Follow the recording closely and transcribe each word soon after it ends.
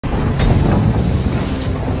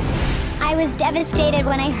I was devastated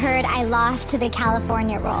when I heard I lost to the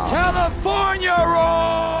California Roll. California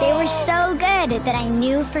Roll! They were so good that I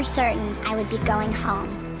knew for certain I would be going home.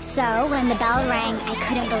 So when the bell rang, I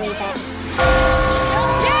couldn't believe it.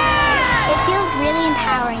 It feels really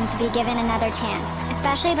empowering to be given another chance,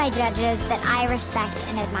 especially by judges that I respect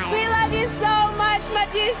and admire. We love you so much,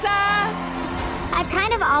 Medusa! I've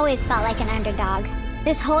kind of always felt like an underdog.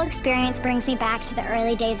 This whole experience brings me back to the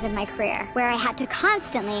early days of my career, where I had to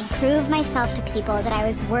constantly prove myself to people that I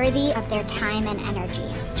was worthy of their time and energy.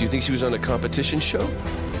 Do you think she was on a competition show?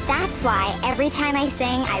 That's why every time I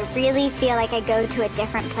sing, I really feel like I go to a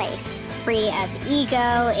different place, free of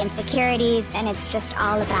ego, insecurities, and it's just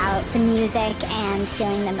all about the music and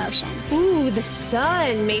feeling the emotion. Ooh, the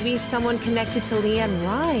sun. Maybe someone connected to Leanne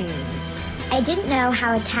Rimes. I didn't know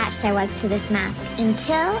how attached I was to this mask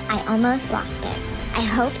until I almost lost it. I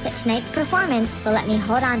hope that tonight's performance will let me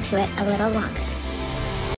hold on to it a little longer.